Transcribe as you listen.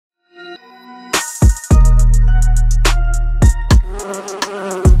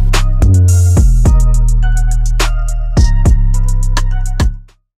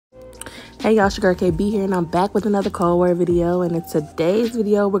Hey y'all, Sugar KB here, and I'm back with another Cold War video. And in today's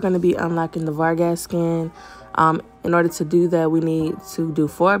video, we're going to be unlocking the Vargas skin. In order to do that, we need to do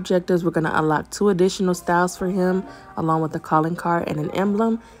 4 objectives. We're going to unlock 2 additional styles for him, along with a calling card and an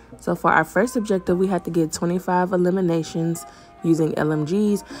emblem. So for our first objective, we have to get 25 eliminations using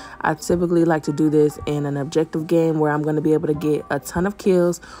LMGs. I typically like to do this in an objective game where I'm going to be able to get a ton of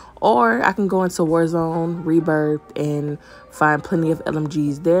kills, or I can go into Warzone, Rebirth, and find plenty of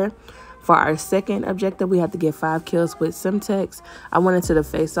LMGs there. For our second objective, we have to get 5 kills with Semtex. I went into the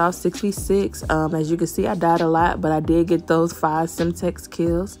face-off 6v6. As you can see, I died a lot, but I did get those 5 Semtex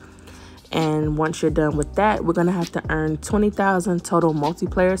kills. And once you're done with that, we're going to have to earn 20,000 total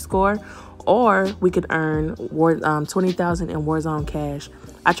multiplayer score, or we could earn 20,000 in Warzone cash.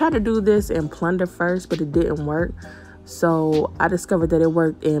 I tried to do this in Plunder first, but it didn't work. So I discovered that it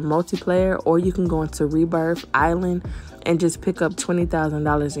worked in multiplayer, or you can go into Rebirth Island and just pick up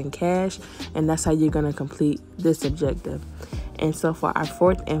 $20,000 in cash, and that's how you're going to complete this objective. And so for our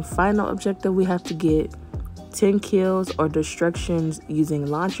fourth and final objective, we have to get 10 kills or destructions using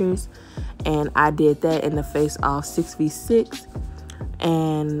launchers, and I did that in the face-off 6v6.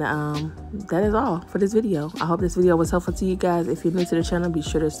 And that is all for this video. I hope this video was helpful to you guys. If you're new to the channel, be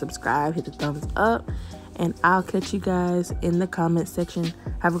sure to subscribe, hit the thumbs up, and I'll catch you guys in the comment section.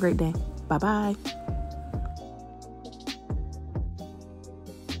 Have a great day. Bye bye.